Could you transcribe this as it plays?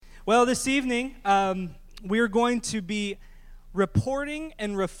Well, this evening, we're going to be reporting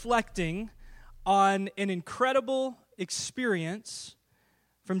and reflecting on an incredible experience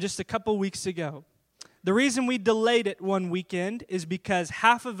from just a couple weeks ago. The reason we delayed it one weekend is because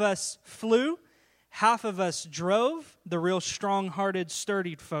half of us flew, half of us drove, the real strong-hearted,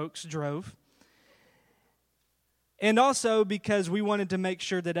 sturdy folks drove, and also because we wanted to make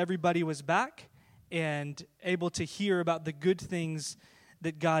sure that everybody was back and able to hear about the good things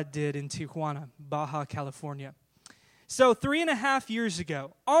that God did in Tijuana, Baja California. So 3.5 years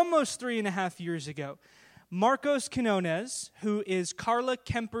ago, almost 3.5 years ago, Marcos Quinones, who is Carla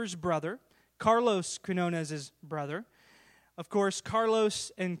Kemper's brother, Carlos Quinones' brother. Of course,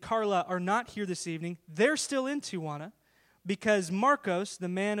 Carlos and Carla are not here this evening. They're still in Tijuana because Marcos, the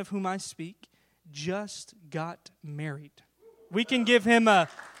man of whom I speak, just got married. We can give him a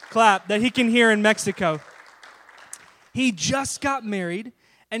clap that he can hear in Mexico. He just got married,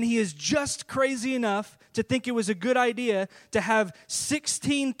 and he is just crazy enough to think it was a good idea to have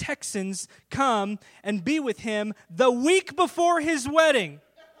 16 Texans come and be with him the week before his wedding.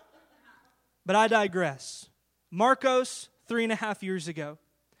 But I digress. Marcos, 3.5 years ago,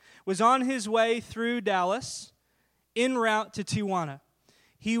 was on his way through Dallas en route to Tijuana.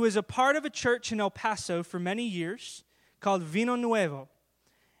 He was a part of a church in El Paso for many years called Vino Nuevo.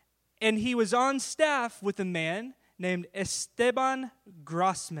 And he was on staff with a man named Esteban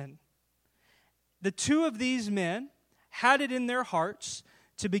Grossman. The two of these men had it in their hearts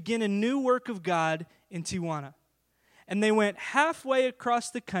to begin a new work of God in Tijuana. And they went halfway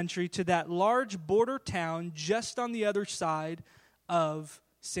across the country to that large border town just on the other side of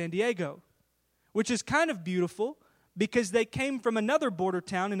San Diego, which is kind of beautiful because they came from another border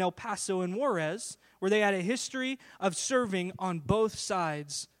town in El Paso and Juarez, where they had a history of serving on both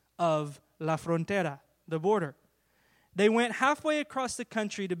sides of La Frontera, the border. They went halfway across the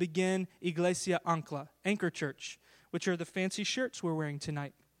country to begin Iglesia Ancla, Anchor Church, which are the fancy shirts we're wearing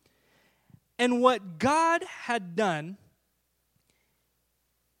tonight. And what God had done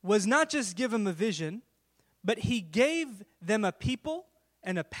was not just give them a vision, but He gave them a people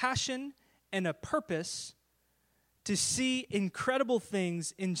and a passion and a purpose to see incredible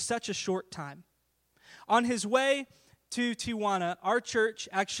things in such a short time. On his way to Tijuana, our church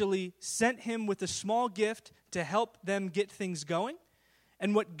actually sent him with a small gift to help them get things going.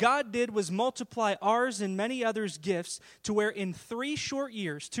 And what God did was multiply ours and many others' gifts to where in 3 short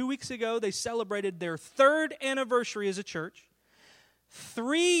years, 2 weeks ago, they celebrated their 3rd anniversary as a church.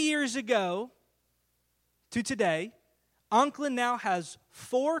 3 years ago to today, Ancla now has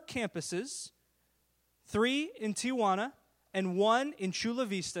 4 campuses, 3 in Tijuana and 1 in Chula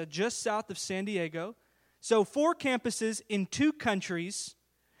Vista, just south of San Diego. So 4 campuses in 2 countries,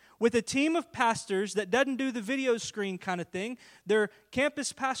 with a team of pastors that doesn't do the video screen kind of thing. They're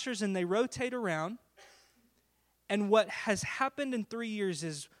campus pastors and they rotate around. And what has happened in 3 years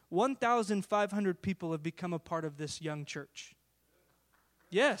is 1,500 people have become a part of this young church.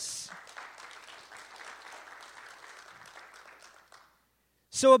 Yes.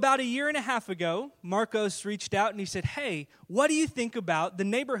 So about 1.5 years ago, Marcos reached out and he said, hey, what do you think about the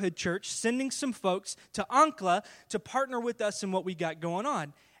neighborhood church sending some folks to Ancla to partner with us in what we got going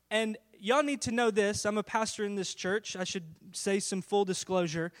on? And y'all need to know this. I'm a pastor in this church. I should say some full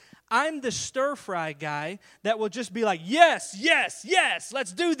disclosure. I'm the stir-fry guy that will just be like, yes, yes, yes,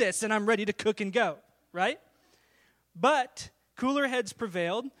 let's do this, and I'm ready to cook and go, right? But cooler heads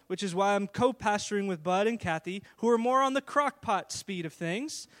prevailed, which is why I'm co-pastoring with Bud and Kathy, who are more on the crock-pot speed of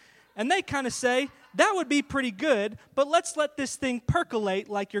things. And they kind of say, that would be pretty good, but let's let this thing percolate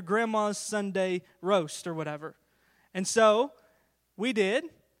like your grandma's Sunday roast or whatever. And so we did.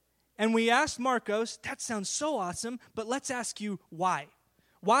 And we asked Marcos, that sounds so awesome, but let's ask you why.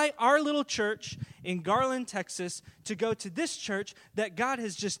 Why our little church in Garland, Texas, to go to this church that God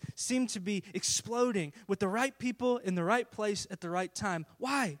has just seemed to be exploding with the right people in the right place at the right time?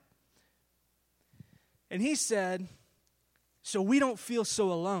 Why? And he said, so we don't feel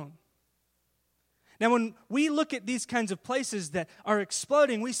so alone. Now, when we look at these kinds of places that are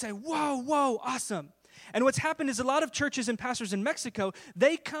exploding, we say, whoa, whoa, awesome. And what's happened is a lot of churches and pastors in Mexico,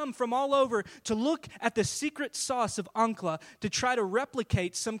 they come from all over to look at the secret sauce of Ancla to try to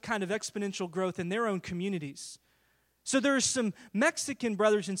replicate some kind of exponential growth in their own communities. So there's some Mexican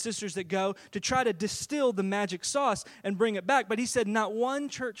brothers and sisters that go to try to distill the magic sauce and bring it back. But he said not one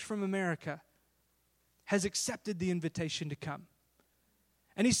church from America has accepted the invitation to come.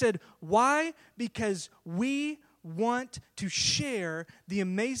 And he said, why? Because we want to share the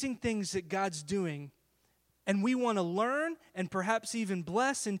amazing things that God's doing. And we want to learn and perhaps even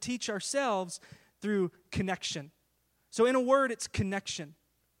bless and teach ourselves through connection. So in a word, it's connection.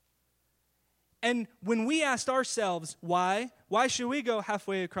 And when we asked ourselves, why should we go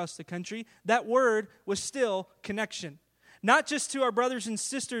halfway across the country? That word was still connection. Not just to our brothers and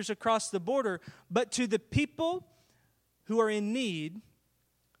sisters across the border, but to the people who are in need,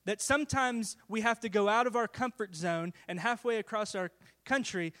 that sometimes we have to go out of our comfort zone and halfway across our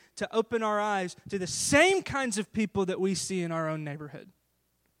country to open our eyes to the same kinds of people that we see in our own neighborhood.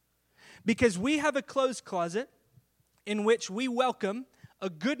 Because we have a clothes closet in which we welcome a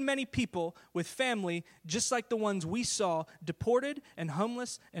good many people with family just like the ones we saw deported and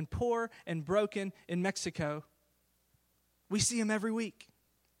homeless and poor and broken in Mexico. We see them every week.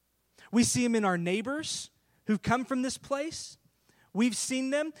 We see them in our neighbors who come from this place. We've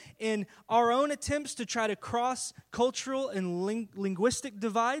seen them in our own attempts to try to cross cultural and linguistic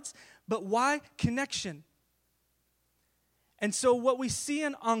divides. But why? Connection. And so what we see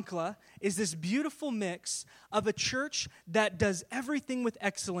in Ancla is this beautiful mix of a church that does everything with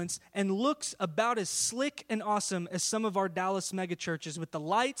excellence and looks about as slick and awesome as some of our Dallas megachurches with the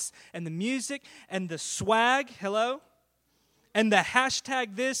lights and the music and the swag, hello? And the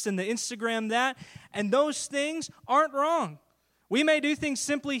hashtag this and the Instagram that. And those things aren't wrong. We may do things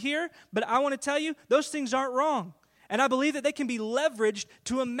simply here, but I want to tell you, those things aren't wrong. And I believe that they can be leveraged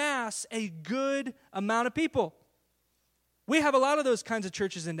to amass a good amount of people. We have a lot of those kinds of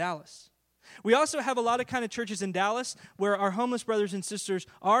churches in Dallas. We also have a lot of kind of churches in Dallas where our homeless brothers and sisters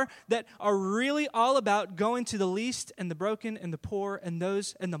are that are really all about going to the least and the broken and the poor and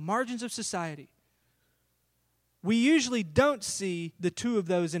those and the margins of society. We usually don't see the two of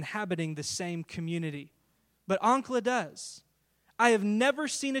those inhabiting the same community, but Ancla does. I have never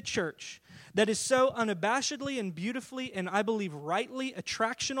seen a church that is so unabashedly and beautifully and I believe rightly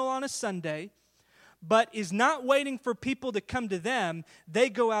attractional on a Sunday, but is not waiting for people to come to them.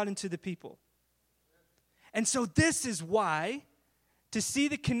 They go out into the people. And so this is why, to see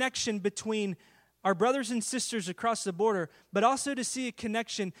the connection between our brothers and sisters across the border, but also to see a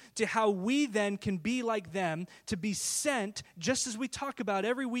connection to how we then can be like them, to be sent, just as we talk about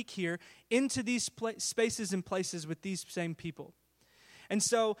every week here, into these spaces and places with these same people. And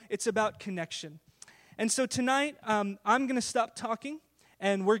so it's about connection. And so tonight, I'm going to stop talking.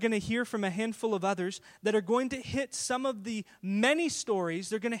 And we're going to hear from a handful of others that are going to hit some of the many stories.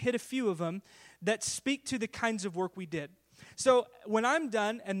 They're going to hit a few of them that speak to the kinds of work we did. So when I'm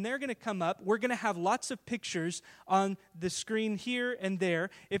done and they're going to come up, we're going to have lots of pictures on the screen here and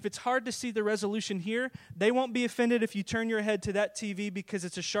there. If it's hard to see the resolution here, they won't be offended if you turn your head to that TV because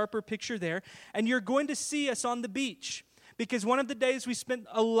it's a sharper picture there. And you're going to see us on the beach. Because one of the days we spent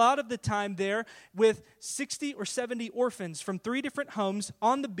a lot of the time there with 60 or 70 orphans from 3 different homes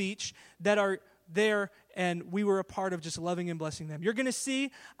on the beach that are there, and we were a part of just loving and blessing them. You're going to see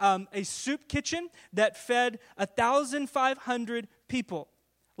a soup kitchen that fed 1,500 people.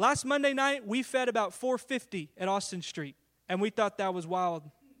 Last Monday night, we fed about 450 at Austin Street, and we thought that was wild.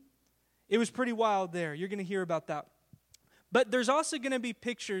 It was pretty wild there. You're going to hear about that. But there's also going to be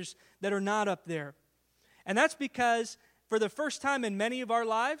pictures that are not up there, and that's because for the first time in many of our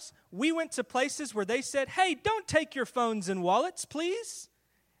lives, we went to places where they said, hey, don't take your phones and wallets, please.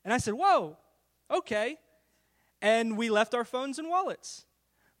 And I said, whoa, okay. And we left our phones and wallets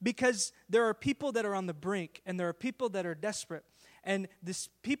because there are people that are on the brink and there are people that are desperate. And these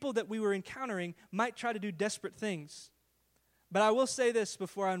people that we were encountering might try to do desperate things. But I will say this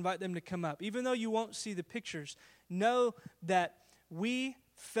before I invite them to come up. Even though you won't see the pictures, know that we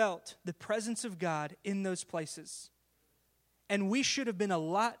felt the presence of God in those places. And we should have been a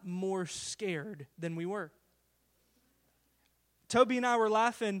lot more scared than we were. Toby and I were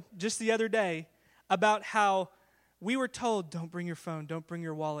laughing just the other day about how we were told, don't bring your phone, don't bring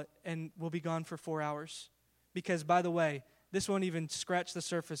your wallet, and we'll be gone for 4 hours. Because, by the way, this won't even scratch the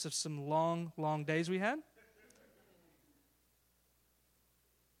surface of some long, long days we had.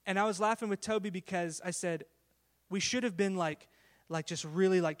 And I was laughing with Toby because I said, we should have been like just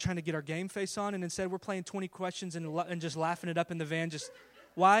really trying to get our game face on, and instead we're playing 20 questions and just laughing it up in the van. Just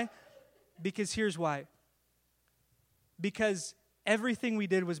why? Because here's why. Because everything we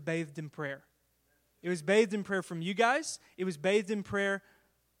did was bathed in prayer. It was bathed in prayer from you guys. It was bathed in prayer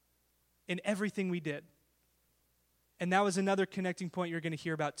in everything we did. And that was another connecting point you're going to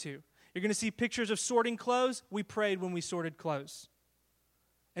hear about too. You're going to see pictures of sorting clothes. We prayed when we sorted clothes.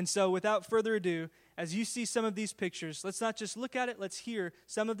 And so without further ado, as you see some of these pictures, let's not just look at it, let's hear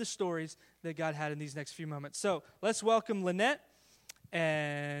some of the stories that God had in these next few moments. So let's welcome Lynette,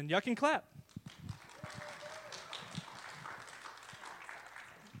 and y'all can clap.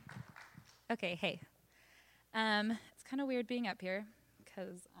 Okay, hey. It's kind of weird being up here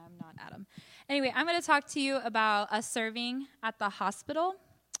because I'm not Adam. Anyway, I'm going to talk to you about us serving at the hospital.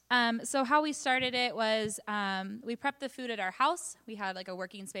 So how we started it was we prepped the food at our house. We had like a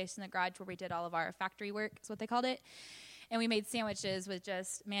working space in the garage where we did all of our factory work, is what they called it. And we made sandwiches with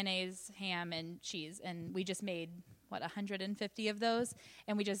just mayonnaise, ham, and cheese. And we just made, 150 of those.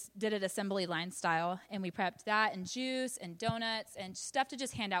 And we just did it assembly line style. And we prepped that and juice and donuts and stuff to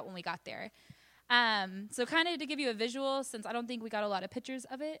just hand out when we got there. So kind of to give you a visual, since I don't think we got a lot of pictures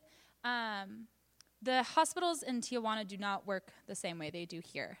of it, the hospitals in Tijuana do not work the same way they do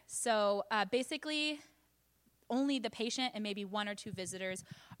here. So basically, only the patient and maybe one or two visitors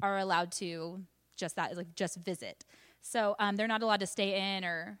are allowed to just visit. So they're not allowed to stay in,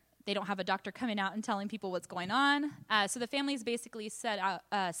 or they don't have a doctor coming out and telling people what's going on. So the families basically set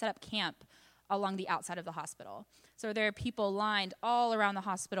up camp along the outside of the hospital. So there are people lined all around the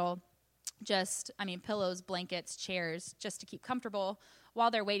hospital, pillows, blankets, chairs, just to keep comfortable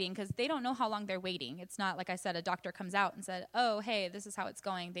while they're waiting, because they don't know how long they're waiting. It's not, like I said, a doctor comes out and said, oh, hey, this is how it's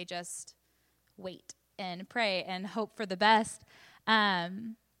going. They just wait and pray and hope for the best.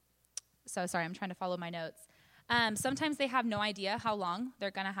 So sorry, I'm trying to follow my notes. Sometimes they have no idea how long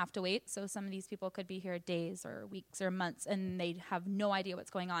they're going to have to wait. So some of these people could be here days or weeks or months, and they have no idea what's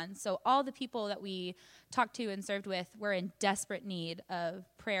going on. So all the people that we talked to and served with were in desperate need of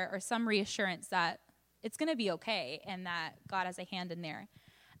prayer or some reassurance that it's going to be okay and that God has a hand in there.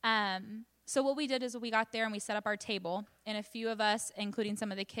 So what we did is we got there and we set up our table, and a few of us, including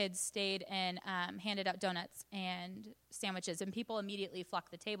some of the kids, stayed and handed out donuts and sandwiches, and people immediately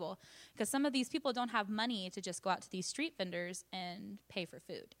flocked the table because some of these people don't have money to just go out to these street vendors and pay for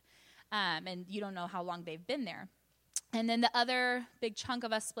food, and you don't know how long they've been there. And then the other big chunk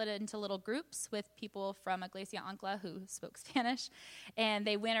of us split it into little groups with people from Iglesia Ancla who spoke Spanish, and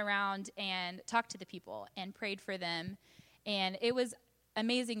they went around and talked to the people and prayed for them, and it was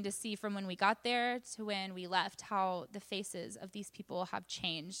amazing to see from when we got there to when we left how the faces of these people have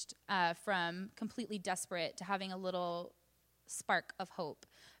changed from completely desperate to having a little spark of hope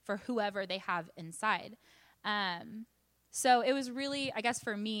for whoever they have inside. So it was really, I guess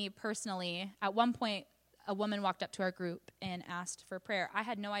for me personally, at one point, a woman walked up to our group and asked for prayer. I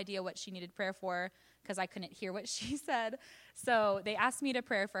had no idea what she needed prayer for because I couldn't hear what she said. So they asked me to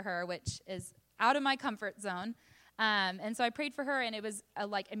pray for her, which is out of my comfort zone. And so I prayed for her, and it was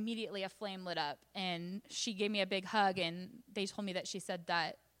immediately a flame lit up, and she gave me a big hug, and they told me that she said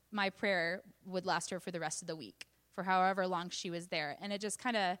that my prayer would last her for the rest of the week, for however long she was there. And it just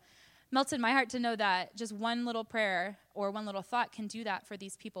kind of melted my heart to know that just one little prayer or one little thought can do that for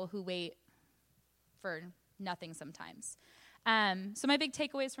these people who wait for nothing sometimes. So my big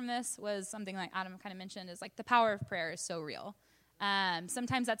takeaways from this was something like Adam kind of mentioned, is the power of prayer is so real.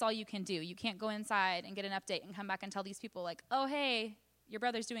 Sometimes that's all you can do. You can't go inside and get an update and come back and tell these people oh, hey, your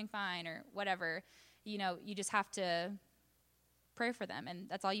brother's doing fine or whatever. You just have to pray for them, and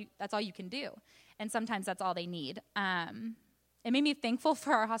that's all you can do. And sometimes that's all they need. It made me thankful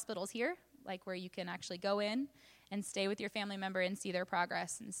for our hospitals here, where you can actually go in and stay with your family member and see their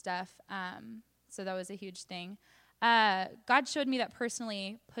progress and stuff. So that was a huge thing. God showed me that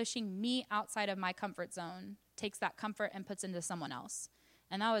personally, pushing me outside of my comfort zone takes that comfort and puts into someone else.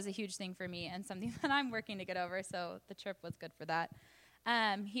 And that was a huge thing for me and something that I'm working to get over, so the trip was good for that.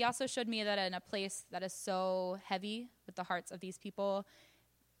 He also showed me that in a place that is so heavy with the hearts of these people,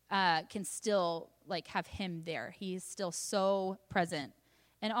 can still have him there. He's still so present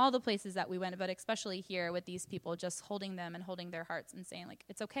in all the places that we went, but especially here with these people, just holding them and holding their hearts and saying,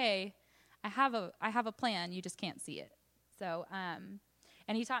 it's okay, I have a plan, you just can't see it. So,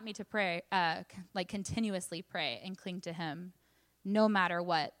 and he taught me to pray, continuously pray and cling to him no matter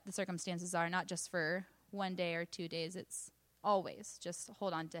what the circumstances are, not just for 1 day or 2 days. It's always just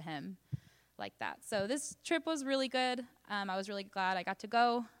hold on to him like that. So this trip was really good. I was really glad I got to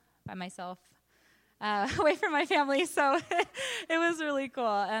go by myself away from my family. So it was really cool.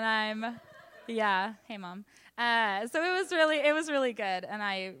 And hey, Mom. So it was really good. And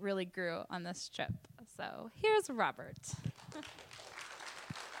I really grew on this trip. So here's Robert.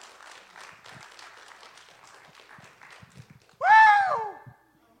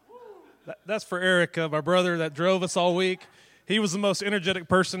 That's for Eric, my brother that drove us all week. He was the most energetic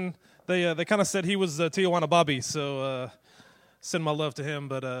person. They kind of said he was Tijuana Bobby, so send my love to him.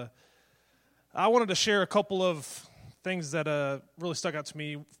 But I wanted to share a couple of things that really stuck out to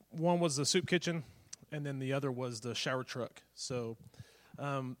me. One was the soup kitchen, and then the other was the shower truck. So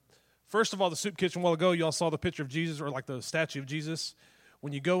first of all, the soup kitchen, a while ago, y'all saw the picture of Jesus, or the statue of Jesus.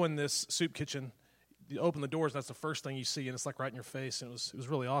 When you go in this soup kitchen, you open the doors, and that's the first thing you see, and it's right in your face, and it was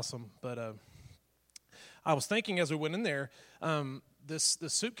really awesome. But I was thinking as we went in there, this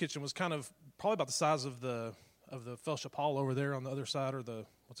soup kitchen was kind of probably about the size of the fellowship hall over there on the other side, or the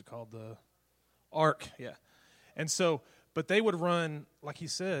what's it called? The Ark, yeah. And so, but they would run, like he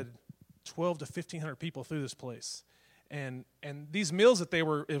said, 12 to 1,500 people through this place. And these meals that they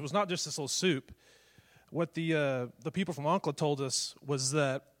were, it was not just this little soup. What the people from Ankla told us was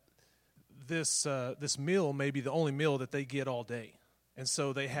that this meal may be the only meal that they get all day. And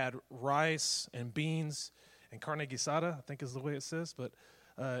so they had rice and beans and carne guisada, I think is the way it says, but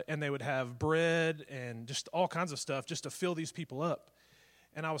and they would have bread and just all kinds of stuff just to fill these people up.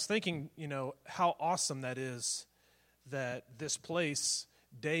 And I was thinking, how awesome that is that this place,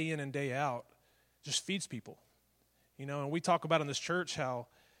 day in and day out, just feeds people. And we talk about in this church how,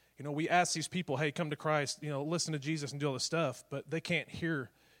 we ask these people, hey, come to Christ, listen to Jesus and do all this stuff, but they can't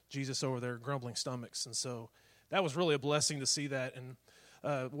hear Jesus over their grumbling stomachs. And so that was really a blessing to see that.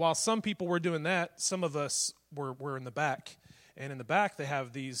 And while some people were doing that, some of us were in the back. And in the back, they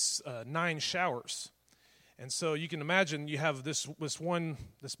have these 9 showers. And so you can imagine you have this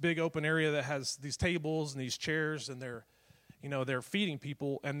big open area that has these tables and these chairs, and they're feeding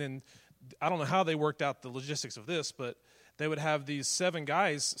people. And then I don't know how they worked out the logistics of this, but they would have these 7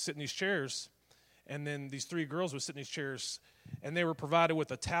 guys sit in these chairs, and then these 3 girls would sit in these chairs, and they were provided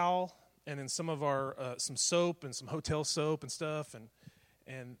with a towel and then some of our some soap and some hotel soap and stuff,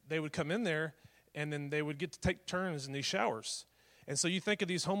 and they would come in there, and then they would get to take turns in these showers. And so you think of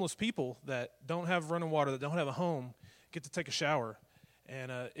these homeless people that don't have running water, that don't have a home, get to take a shower.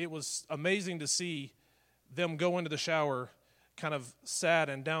 And it was amazing to see them go into the shower kind of sad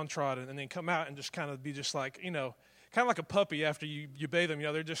and downtrodden, and then come out and just kind of be just like, kind of like a puppy after you bathe them.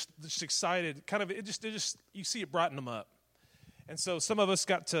 They're just excited. Kind of, it just you see it brighten them up. And so some of us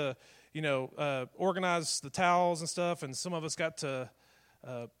got to, organize the towels and stuff, and some of us got to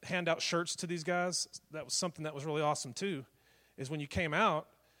hand out shirts to these guys. That was something that was really awesome too. Is when you came out,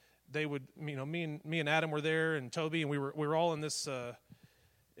 they would, me and Adam were there, and Toby, and we were all in this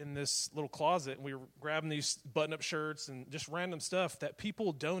little closet, and we were grabbing these button-up shirts and just random stuff that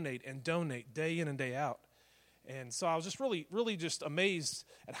people donate day in and day out. And so I was just really, really just amazed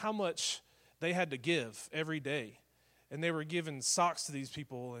at how much they had to give every day. And they were giving socks to these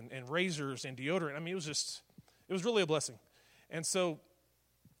people and razors and deodorant. It was really a blessing. And so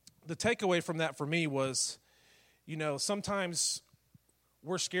the takeaway from that for me was, sometimes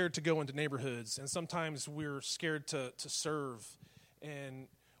we're scared to go into neighborhoods, and sometimes we're scared to serve. And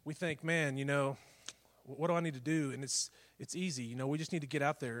we think, man, what do I need to do? And it's easy. We just need to get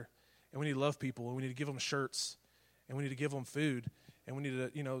out there, and we need to love people, and we need to give them shirts, and we need to give them food, and we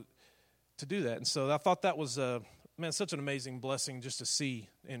need to, to do that. And so I thought that was, such an amazing blessing just to see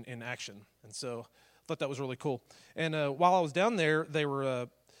in action. And so I thought that was really cool. And while I was down there,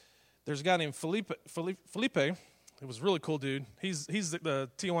 there's a guy named Felipe. It was a really cool dude. He's the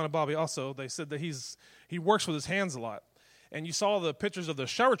Tijuana Bobby also. They said that he works with his hands a lot. And you saw the pictures of the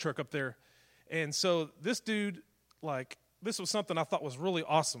shower truck up there. And so this dude, this was something I thought was really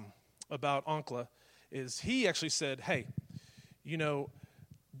awesome about Ankla, is he actually said, hey,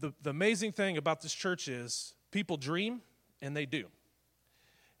 the amazing thing about this church is people dream, and they do.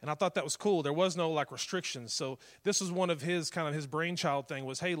 And I thought that was cool. There was no restrictions. So this was one of his brainchild thing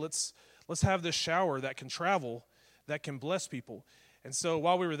was, hey, let's have this shower that can travel, that can bless people. And so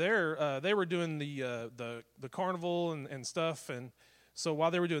while we were there, they were doing the carnival and stuff. And so while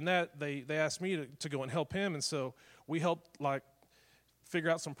they were doing that, they asked me to go and help him. And so we helped figure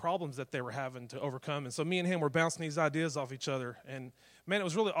out some problems that they were having to overcome. And so me and him were bouncing these ideas off each other. And man, it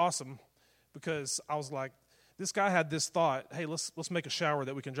was really awesome because I was like, this guy had this thought, hey, let's make a shower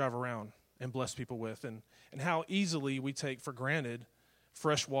that we can drive around and bless people with. And how easily we take for granted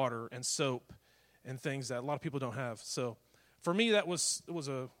fresh water and soap and things that a lot of people don't have. So for me, that was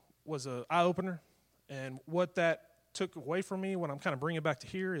a eye-opener. And what that took away from me, what I'm kind of bringing back to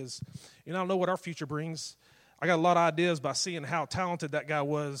here is, I don't know what our future brings. I got a lot of ideas by seeing how talented that guy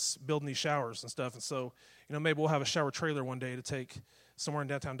was building these showers and stuff. And so, maybe we'll have a shower trailer one day to take somewhere in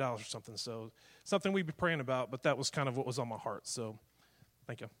downtown Dallas or something. So something we'd be praying about, but that was kind of what was on my heart. So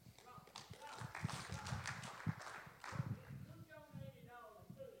thank you.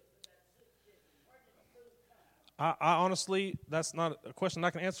 I honestly, that's not a question I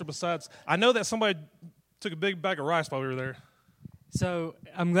can answer besides, I know that somebody took a big bag of rice while we were there. So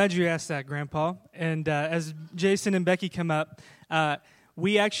I'm glad you asked that, Grandpa. And as Jason and Becky come up,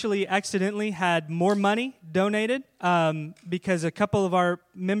 we actually accidentally had more money donated because a couple of our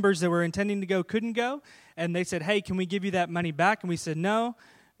members that were intending to go couldn't go. And they said, hey, can we give you that money back? And we said, no,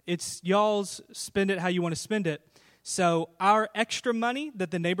 it's y'all's. Spend it how you want to spend it. So our extra money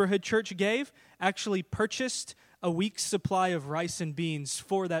that the neighborhood church gave actually purchased a week's supply of rice and beans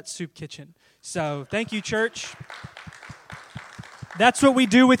for that soup kitchen. So thank you, church. That's what we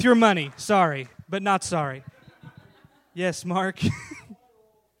do with your money. Sorry, but not sorry. Yes, Mark.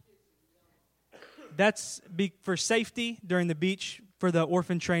 That's for safety during the beach for the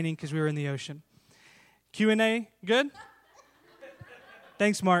orphan training because we were in the ocean. Q&A, good?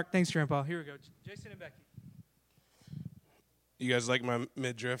 Thanks, Mark. Thanks, Grandpa. Here we go. Jason and Becky. You guys like my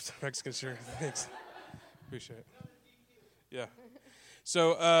mid-drift Mexican shirt? Thanks. Appreciate it. Yeah.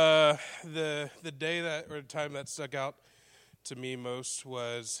 So the day that or the time that stuck out to me most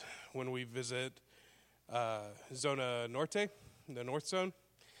was when we visit Zona Norte, the North Zone,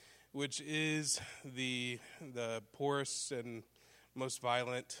 which is the poorest and most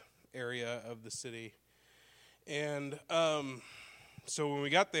violent area of the city. And so when we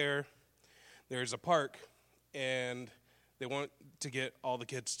got there, there's a park, and they want to get all the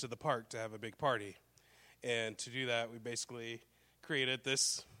kids to the park to have a big party. And to do that, we basically created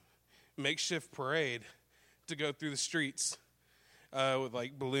this makeshift parade to go through the streets with,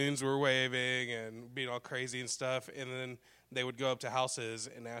 like, balloons were waving and being all crazy and stuff. And then they would go up to houses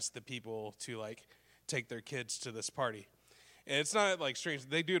and ask the people to, like, take their kids to this party. And it's not, like, strange.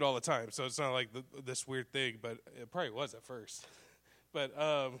 They do it all the time, so it's not like this weird thing, but it probably was at first. But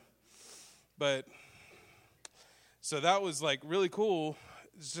so that was, like, really cool.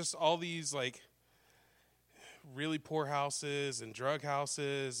 It's just all these, like, really poor houses and drug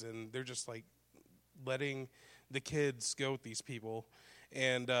houses, and they're just, like, letting the kids go with these people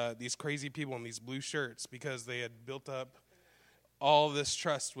and these crazy people in these blue shirts because they had built up all this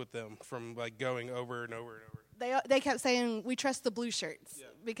trust with them from, like, going over and over and over. They kept saying, we trust the blue shirts,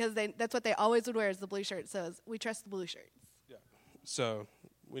 because that's what they always would wear is the blue shirts. So we trust the blue shirts. Yeah. So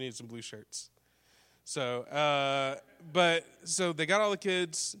we need some blue shirts. So, so they got all the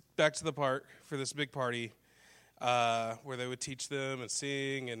kids back to the park for this big party where they would teach them and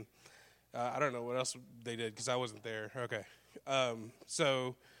sing, and I don't know what else they did because I wasn't there. Okay.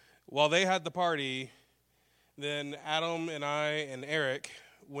 So while they had the party, then Adam and I and Eric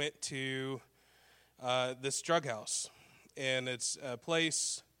went to this drug house, and it's a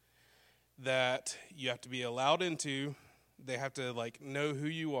place that you have to be allowed into. They have to, like, know who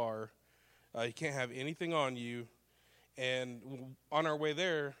you are. You can't have anything on you. And on our way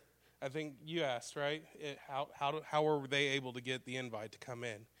there, I think you asked, right? How were they able to get the invite to come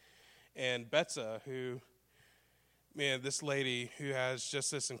in? And Betsa, this lady who has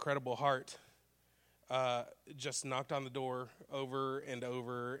just this incredible heart, just knocked on the door over and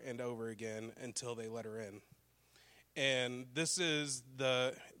over and over again until they let her in. And this is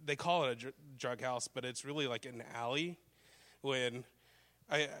they call it a drug house, but it's really like an alley.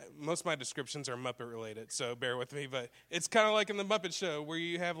 Most of my descriptions are Muppet related, so bear with me, but it's kind of like in the Muppet Show where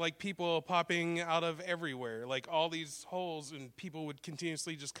you have, like, people popping out of everywhere, like all these holes, and people would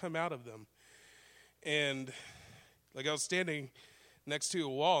continuously just come out of them. And, like, I was standing next to a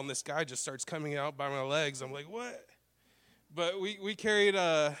wall, and this guy just starts coming out by my legs. I'm like, what? But we carried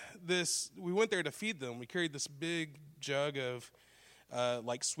we went there to feed them. We carried this big jug of,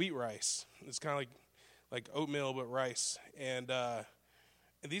 like, sweet rice. It's kind of like oatmeal but rice. And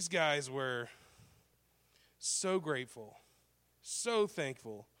these guys were so grateful, so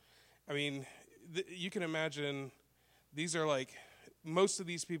thankful. I mean, you can imagine these are, like, most of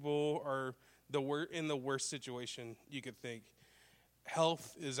these people are in the worst situation you could think.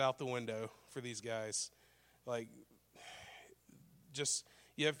 Health is out the window for these guys. Like, just,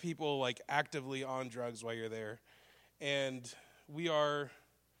 you have people, like, actively on drugs while you're there. And we are,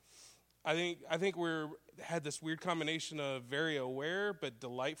 I think we're had this weird combination of very aware but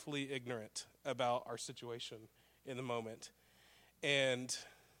delightfully ignorant about our situation in the moment. And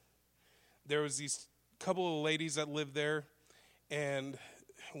there was these couple of ladies that lived there, and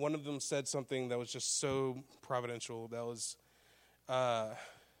one of them said something that was just so providential. That was that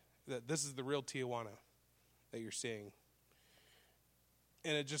this is the real Tijuana that you're seeing.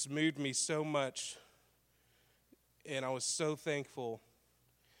 And it just moved me so much, and I was so thankful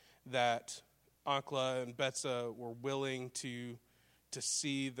that Ankla and Betsa were willing to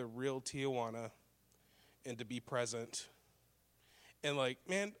see the real Tijuana and to be present. And, like,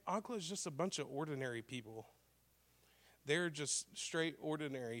 man, Ankla is just a bunch of ordinary people. They're just straight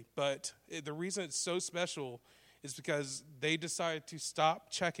ordinary. But the reason it's so special is because they decided to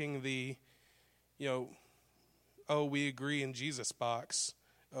stop checking the, oh, we agree in Jesus box.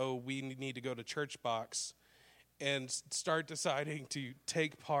 Oh, we need to go to church box. And start deciding to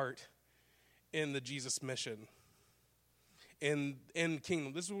take part in the Jesus mission. In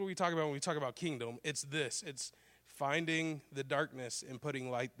kingdom. This is what we talk about when we talk about kingdom. It's this. It's finding the darkness and putting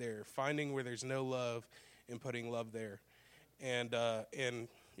light there. Finding where there's no love and putting love there. And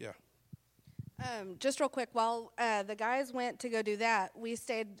yeah. Just real quick, while the guys went to go do that, we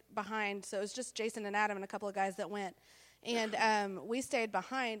stayed behind. So it was just Jason and Adam and a couple of guys that went. And we stayed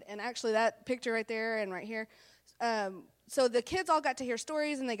behind. And actually that picture right there and right here, so the kids all got to hear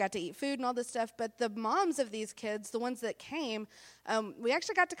stories and they got to eat food and all this stuff. But the moms of these kids, the ones that came, we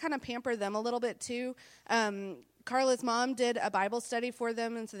actually got to kind of pamper them a little bit too. Carla's mom did a Bible study for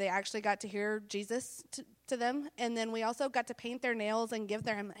them, and so they actually got to hear Jesus to them. And then we also got to paint their nails and give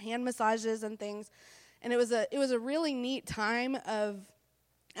their hand massages and things. And it was a really neat time of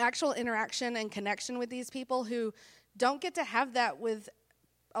actual interaction and connection with these people who don't get to have that with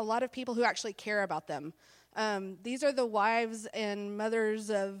a lot of people who actually care about them. These are the wives and mothers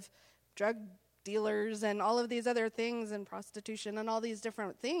of drug dealers and all of these other things, and prostitution and all these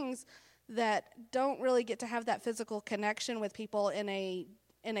different things that don't really get to have that physical connection with people in a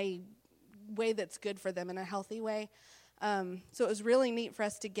way that's good for them, in a healthy way. So it was really neat for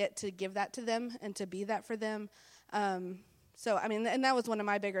us to get to give that to them and to be that for them. So, I mean, and that was one of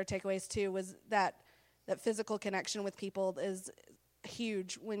my bigger takeaways too, was that physical connection with people is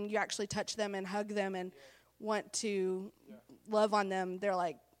huge. When you actually touch them and hug them and want to love on them, they're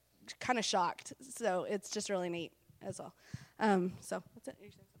like kind of shocked. So it's just really neat as well. So that's it. Are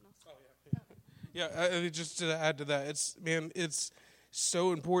you saying something else? Yeah, just to add to that, it's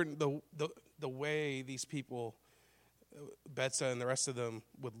so important the way these people, Betsa and the rest of them,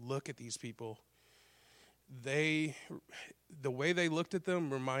 would look at these people. The way they looked at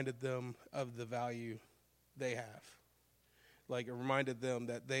them reminded them of the value they have. Like, it reminded them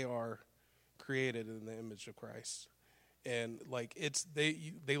that they are created in the image of Christ, and like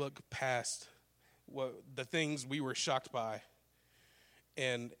they look past what the things we were shocked by,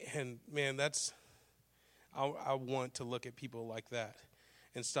 and man, that's I want to look at people like that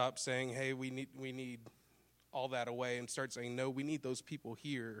and stop saying, hey, we need all that away, and start saying, no, we need those people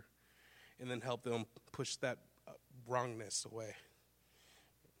here, and then help them push that wrongness away.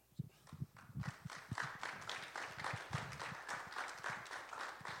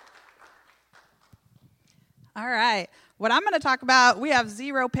 All right. What I'm going to talk about, we have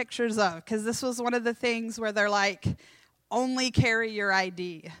 0 pictures of, because this was one of the things where they're like, only carry your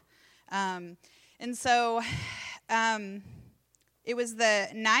ID. And so it was the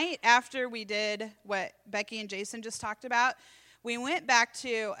night after we did what Becky and Jason just talked about. We went back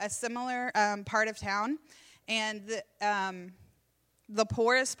to a similar part of town, and the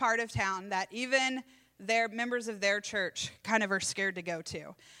poorest part of town that even their members of their church kind of are scared to go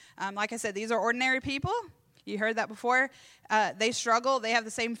to. Like I said, these are ordinary people. You heard that before. They struggle. They have the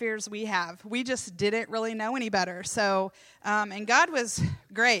same fears we have. We just didn't really know any better. So, and God was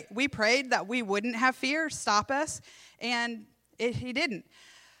great. We prayed that we wouldn't have fear stop us, and He didn't.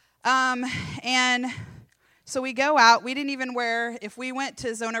 And so we go out. We didn't even wear, if we went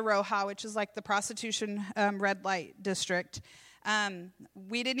to Zona Roja, which is like the prostitution red light district,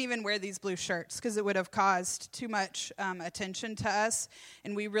 we didn't even wear these blue shirts because it would have caused too much attention to us,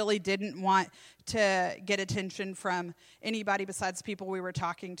 and we really didn't want to get attention from anybody besides people we were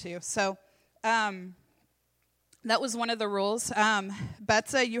talking to. So that was one of the rules.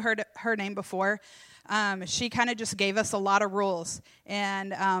 Betsa, you heard her name before. She kind of just gave us a lot of rules,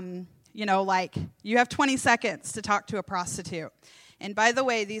 and like you have 20 seconds to talk to a prostitute. And by the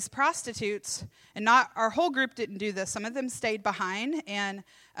way, these prostitutes, and not our whole group didn't do this. Some of them stayed behind and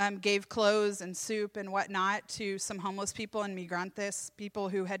gave clothes and soup and whatnot to some homeless people and migrantes, people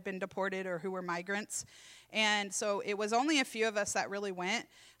who had been deported or who were migrants. And so it was only a few of us that really went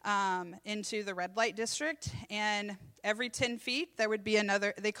into the red light district. And every 10 feet, there would be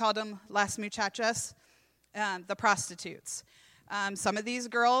another, they called them las muchachas, the prostitutes. Some of these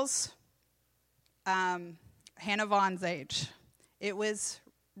girls, Hannah Vaughn's age. It was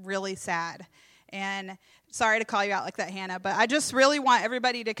really sad. And sorry to call you out like that, Hannah, but I just really want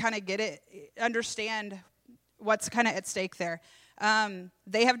everybody to kind of get it, understand what's kind of at stake there.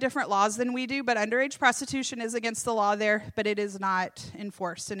 They have different laws than we do, but underage prostitution is against the law there, but it is not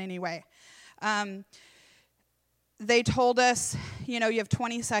enforced in any way. They told us, you have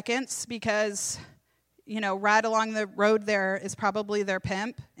 20 seconds because right along the road there is probably their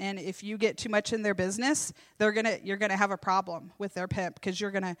pimp, and if you get too much in their business, you're gonna have a problem with their pimp because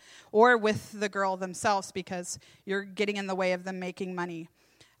or with the girl themselves because you're getting in the way of them making money.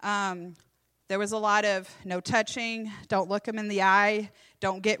 There was a lot of no touching, don't look them in the eye,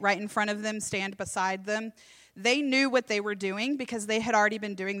 don't get right in front of them, stand beside them. They knew what they were doing because they had already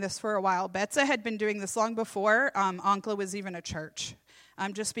been doing this for a while. Betsa had been doing this long before Ancla was even a church.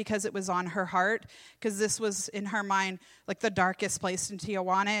 Just because it was on her heart, because this was, in her mind, like the darkest place in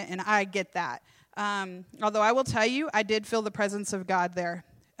Tijuana, and I get that. Although I will tell you, I did feel the presence of God there.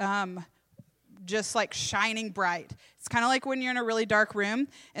 just like shining bright. It's kind of like when you're in a really dark room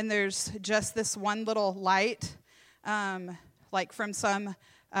and there's just this one little light, like from some,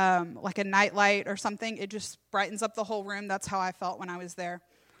 like a night light or something. It just brightens up the whole room. That's how I felt when I was there.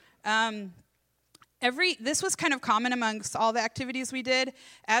 This was kind of common amongst all the activities we did.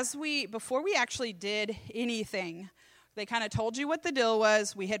 Before we actually did anything, they kind of told you what the deal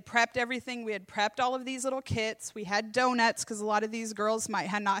was. We had prepped everything. We had prepped all of these little kits. We had donuts because a lot of these girls might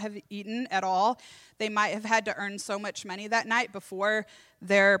not have eaten at all. They might have had to earn so much money that night before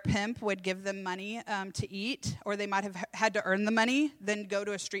their pimp would give them money to eat, or they might have had to earn the money, then go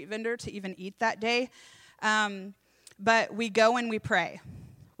to a street vendor to even eat that day. But we go and we pray.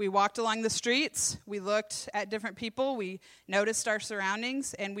 We walked along the streets. We looked at different people. We noticed our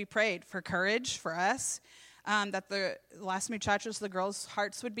surroundings, and we prayed for courage for us. That the Las Muchachas, the girls'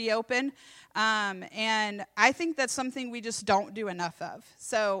 hearts would be open. And I think that's something we just don't do enough of.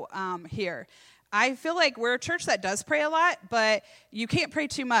 So here, I feel like we're a church that does pray a lot, but you can't pray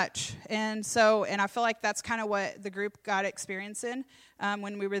too much. And I feel like that's kind of what the group got experience in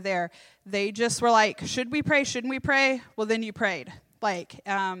when we were there. They just were like, should we pray? Shouldn't we pray? Well, then you prayed.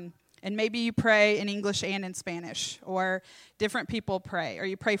 And maybe you pray in English and in Spanish, or different people pray, or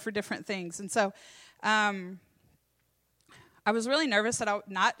you pray for different things. And so I was really nervous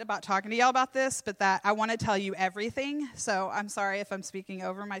not about talking to y'all about this, but that I want to tell you everything. So I'm sorry if I'm speaking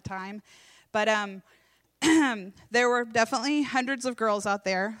over my time. But there were definitely hundreds of girls out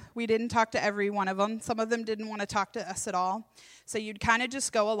there. We didn't talk to every one of them. Some of them didn't want to talk to us at all. So you'd kind of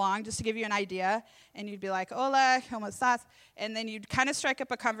just go along just to give you an idea, and you'd be like, hola, ¿cómo estás? And then you'd kind of strike up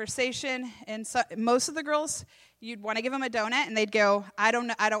a conversation, and so, most of the girls, you'd want to give them a donut, and they'd go,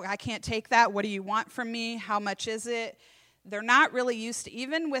 I can't take that. What do you want from me? How much is it? They're not really used to,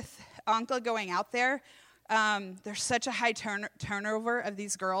 even with Uncle going out there, there's such a high turnover of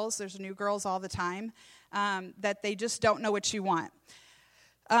these girls. There's new girls all the time that they just don't know what you want.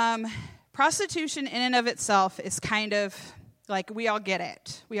 Prostitution in and of itself is kind of like, we all get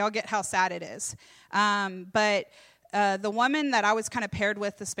it. We all get how sad it is. But the woman that I was kind of paired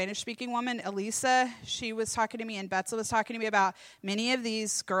with, the Spanish-speaking woman, Elisa, she was talking to me, and Betsa was talking to me about many of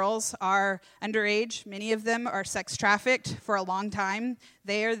these girls are underage. Many of them are sex trafficked for a long time.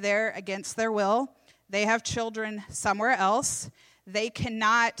 They are there against their will. They have children somewhere else. They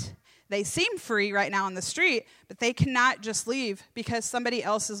seem free right now on the street, but they cannot just leave because somebody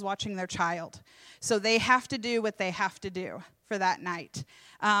else is watching their child. So they have to do what they have to do for that night.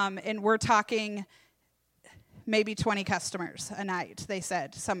 And we're talking maybe 20 customers a night, they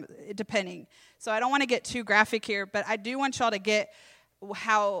said, some depending. So I don't want to get too graphic here, but I do want y'all to get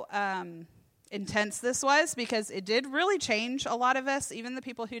how intense this was, because it did really change a lot of us, even the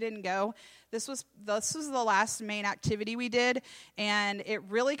people who didn't go. This was the last main activity we did, and it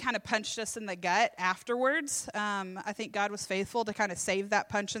really kind of punched us in the gut afterwards. I think God was faithful to kind of save that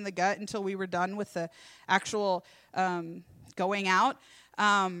punch in the gut until we were done with the actual going out.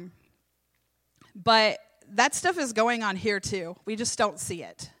 But that stuff is going on here too. We just don't see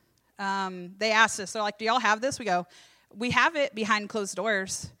it. They asked us, they're like, do y'all have this? We go, we have it behind closed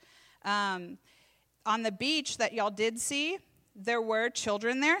doors. On the beach that y'all did see, there were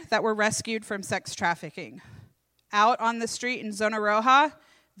children there that were rescued from sex trafficking. Out on the street in Zona Roja,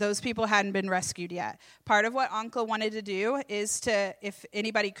 those people hadn't been rescued yet. Part of what Uncle wanted to do is to, if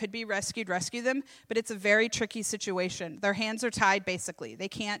anybody could be rescued, rescue them, but it's a very tricky situation. Their hands are tied, basically. They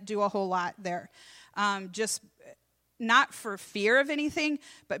can't do a whole lot there. Just not for fear of anything,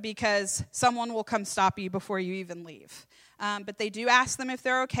 but because someone will come stop you before you even leave. But they do ask them if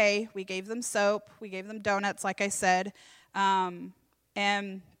they're okay. We gave them soap. We gave them donuts, like I said.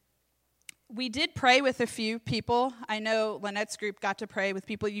 And we did pray with a few people. I know Lynette's group got to pray with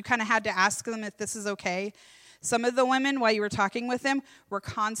people. You kind of had to ask them if this is okay. Some of the women, while you were talking with them, were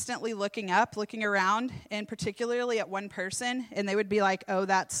constantly looking up, looking around, and particularly at one person, and they would be like, oh,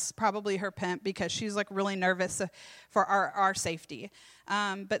 that's probably her pimp, because she's like really nervous for our safety.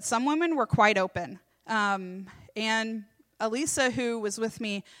 But some women were quite open. And Elisa, who was with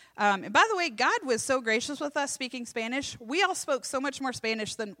me, and by the way, God was so gracious with us speaking Spanish. We all spoke so much more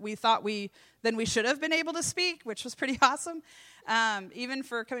Spanish than we thought we should have been able to speak, which was pretty awesome, even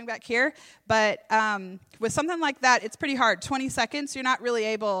for coming back here. But with something like that, it's pretty hard. 20 seconds, you're not really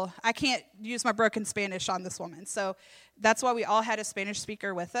able. I can't use my broken Spanish on this woman. So that's why we all had a Spanish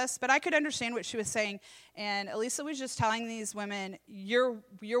speaker with us. But I could understand what she was saying. And Elisa was just telling these women, you're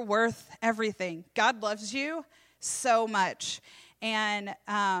worth everything. God loves you so much, and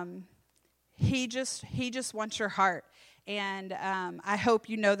he just wants your heart, and I hope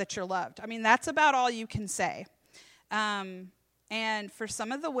you know that you're loved. I mean, that's about all you can say. And for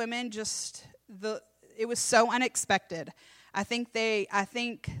some of the women, just it was so unexpected. I think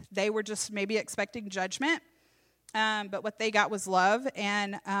they were just maybe expecting judgment, but what they got was love,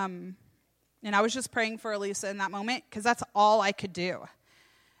 and I was just praying for Elisa in that moment because that's all I could do.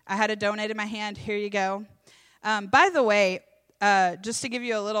 I had a donate in my hand. Here you go. By the way, just to give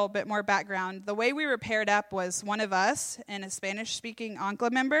you a little bit more background, the way we were paired up was one of us and a Spanish-speaking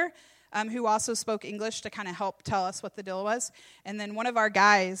ANCLA member who also spoke English to kind of help tell us what the deal was. And then one of our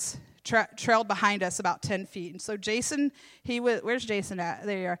guys trailed behind us about 10 feet. And so Jason, where's Jason at?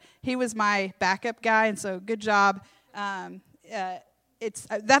 There you are. He was my backup guy, and so good job. That's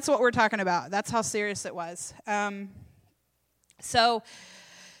what we're talking about. That's how serious it was.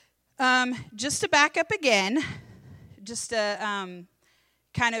 Just to back up again, just to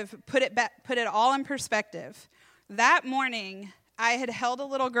kind of put it all in perspective. That morning, I had held a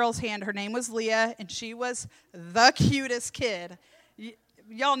little girl's hand. Her name was Leah, and she was the cutest kid.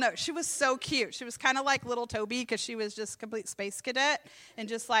 Y'all know, she was so cute. She was kind of like little Toby because she was just complete space cadet and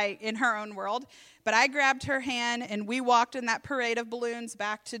just like in her own world. But I grabbed her hand, and we walked in that parade of balloons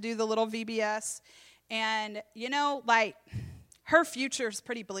back to do the little VBS. And, her future is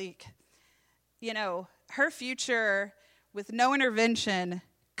pretty bleak. Her future with no intervention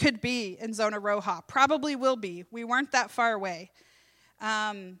could be in Zona Roja. Probably will be. We weren't that far away.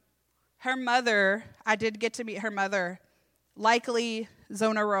 Her mother, I did get to meet her mother, likely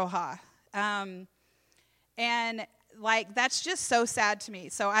Zona Roja. That's just so sad to me.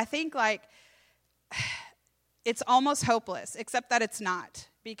 So I think, it's almost hopeless, except that it's not,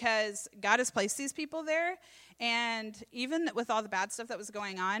 because God has placed these people there. And even with all the bad stuff that was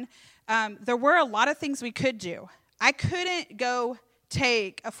going on, there were a lot of things we could do. I couldn't go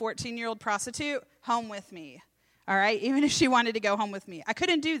take a 14-year-old prostitute home with me, all right, even if she wanted to go home with me. I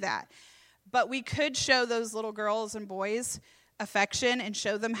couldn't do that. But we could show those little girls and boys affection and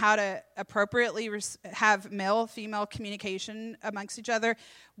show them how to appropriately have male-female communication amongst each other.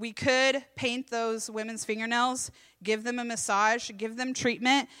 We could paint those women's fingernails, give them a massage, give them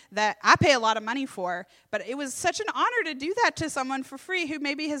treatment that I pay a lot of money for. But it was such an honor to do that to someone for free who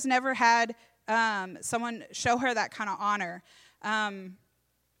maybe has never had someone show her that kind of honor.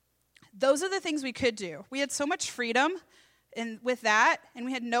 Those are the things we could do. We had so much freedom with that, and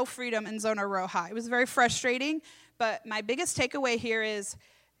we had no freedom in Zona Roja. It was very frustrating. But my biggest takeaway here is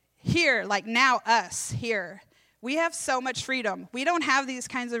now us here, we have so much freedom. We don't have these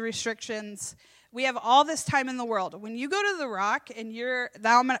kinds of restrictions. We have all this time in the world. When you go to the Rock, and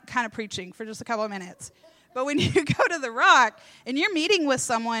now I'm kind of preaching for just a couple of minutes, but when you go to the Rock and you're meeting with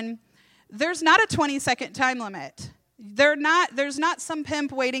someone, there's not a 20-second time limit. There's not some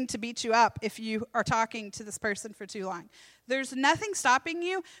pimp waiting to beat you up if you are talking to this person for too long. There's nothing stopping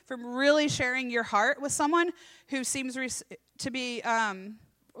you from really sharing your heart with someone who seems to be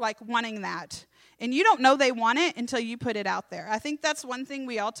wanting that. And you don't know they want it until you put it out there. I think that's one thing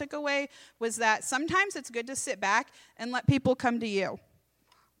we all took away, was that sometimes it's good to sit back and let people come to you.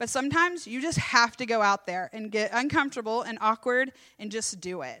 But sometimes you just have to go out there and get uncomfortable and awkward and just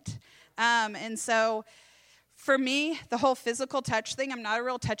do it. And so for me, the whole physical touch thing, I'm not a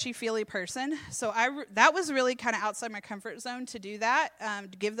real touchy-feely person. So that was really kind of outside my comfort zone to do that,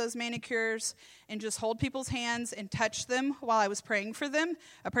 to give those manicures and just hold people's hands and touch them while I was praying for them,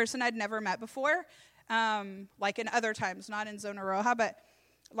 a person I'd never met before, like in other times, not in Zona Roja. But,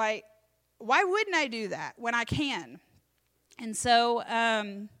 why wouldn't I do that when I can? And so,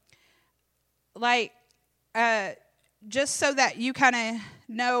 just so that you kind of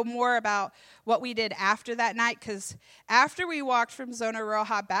know more about what we did after that night, because after we walked from Zona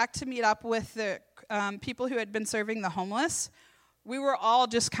Roja back to meet up with the people who had been serving the homeless, we were all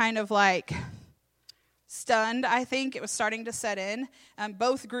just kind of stunned. I think it was starting to set in.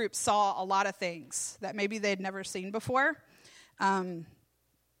 Both groups saw a lot of things that maybe they'd never seen before.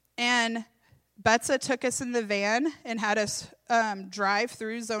 And Betsa took us in the van and had us drive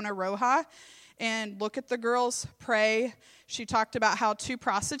through Zona Roja and look at the girls, pray. She talked about how 2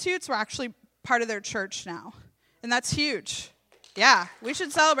 prostitutes were actually part of their church now. And that's huge. Yeah, we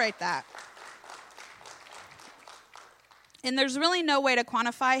should celebrate that. And there's really no way to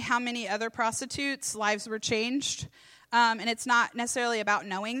quantify how many other prostitutes' lives were changed. And it's not necessarily about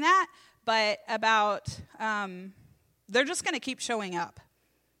knowing that, but about they're just going to keep showing up.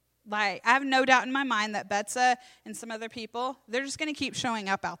 I have no doubt in my mind that Betsa and some other people, they're just going to keep showing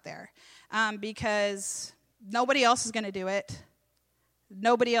up out there because nobody else is going to do it.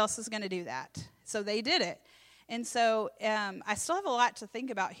 Nobody else is going to do that. So they did it. And so I still have a lot to think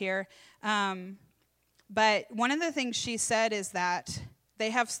about here. But one of the things she said is that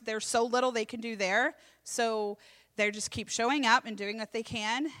there's so little they can do there. So they just keep showing up and doing what they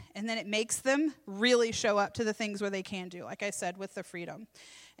can, and then it makes them really show up to the things where they can do, like I said, with the freedom.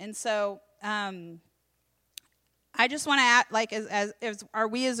 And so I just want to add, like, are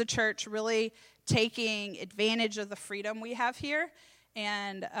we as a church really taking advantage of the freedom we have here,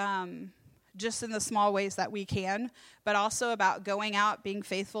 and just in the small ways that we can, but also about going out, being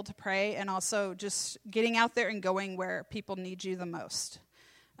faithful to pray, and also just getting out there and going where people need you the most.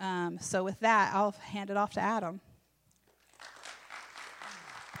 So with that, I'll hand it off to Adam.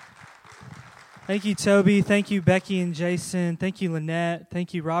 Thank you, Toby. Thank you, Becky and Jason. Thank you, Lynette.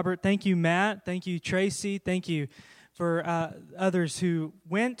 Thank you, Robert. Thank you, Matt. Thank you, Tracy. Thank you for others who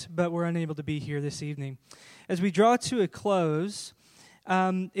went but were unable to be here this evening. As we draw to a close,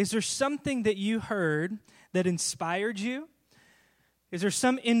 is there something that you heard that inspired you? Is there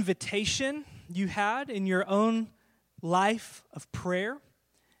some invitation you had in your own life of prayer,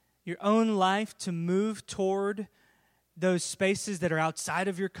 your own life to move toward those spaces that are outside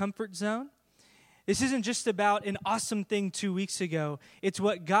of your comfort zone? This isn't just about an awesome thing 2 weeks ago. It's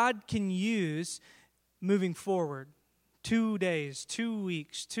what God can use moving forward. 2 days, 2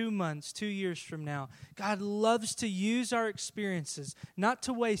 weeks, 2 months, 2 years from now. God loves to use our experiences, not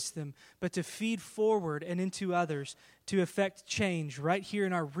to waste them, but to feed forward and into others to affect change right here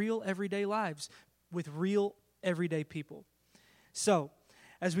in our real everyday lives with real everyday people. So,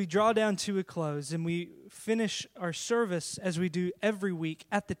 as we draw down to a close and we finish our service as we do every week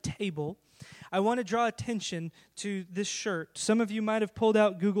at the table, I want to draw attention to this shirt. Some of you might have pulled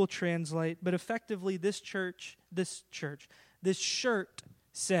out Google Translate, but effectively this shirt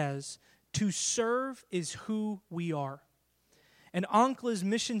says, "To serve is who we are." And Ancla's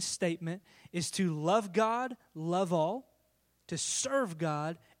mission statement is to love God, love all, to serve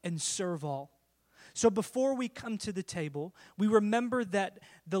God, and serve all. So before we come to the table, we remember that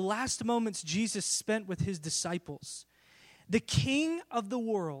the last moments Jesus spent with his disciples, the King of the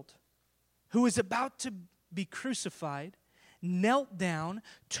world, who was about to be crucified, knelt down,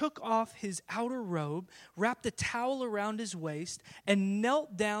 took off his outer robe, wrapped a towel around his waist, and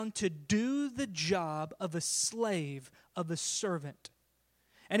knelt down to do the job of a slave, of a servant.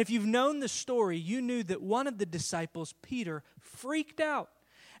 And if you've known the story, you knew that one of the disciples, Peter, freaked out.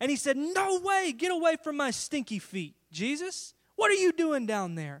 And he said, "No way, get away from my stinky feet. Jesus, what are you doing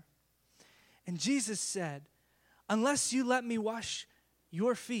down there?" And Jesus said, "Unless you let me wash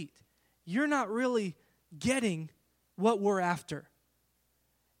your feet, you're not really getting what we're after."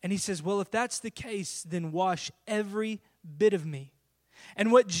 And he says, "Well, if that's the case, then wash every bit of me."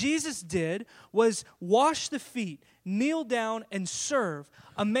 And what Jesus did was wash the feet, kneel down, and serve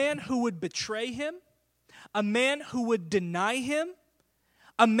a man who would betray him, a man who would deny him,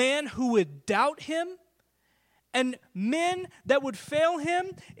 a man who would doubt him, and men that would fail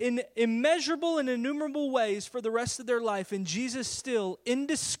him in immeasurable and innumerable ways for the rest of their life. And Jesus still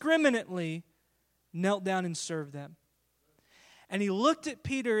indiscriminately knelt down and served them. And he looked at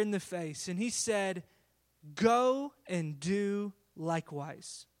Peter in the face and he said, "Go and do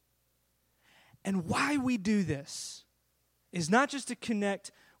likewise." And why we do this is not just to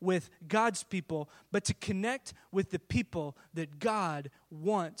connect with God's people, but to connect with the people that God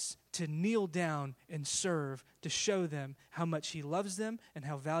wants to kneel down and serve, to show them how much he loves them and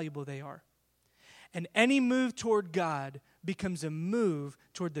how valuable they are. And any move toward God becomes a move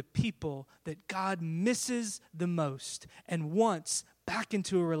toward the people that God misses the most and wants back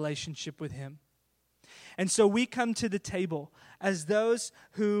into a relationship with him. And so we come to the table as those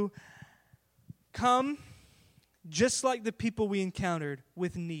who come just like the people we encountered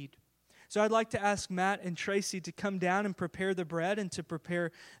with need. So I'd like to ask Matt and Tracy to come down and prepare the bread and to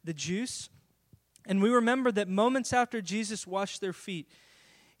prepare the juice. And we remember that moments after Jesus washed their feet,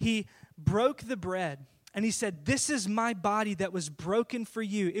 he broke the bread and he said, "This is my body that was broken for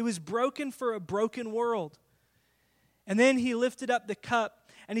you." It was broken for a broken world. And then he lifted up the cup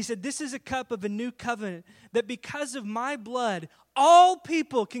and he said, "This is a cup of a new covenant, that because of my blood, all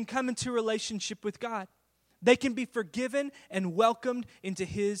people can come into relationship with God. They can be forgiven and welcomed into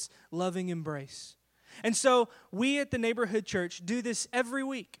his loving embrace." And so we at the Neighborhood Church do this every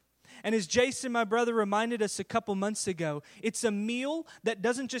week. And as Jason, my brother, reminded us a couple months ago, it's a meal that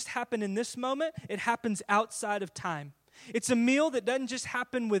doesn't just happen in this moment, it happens outside of time. It's a meal that doesn't just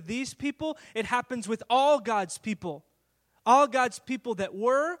happen with these people, it happens with all God's people. All God's people that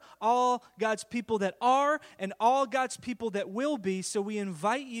were, all God's people that are, and all God's people that will be. So we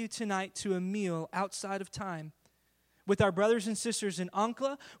invite you tonight to a meal outside of time with our brothers and sisters in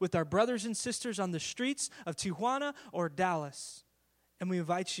Ancla, with our brothers and sisters on the streets of Tijuana or Dallas. And we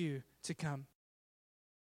invite you to come.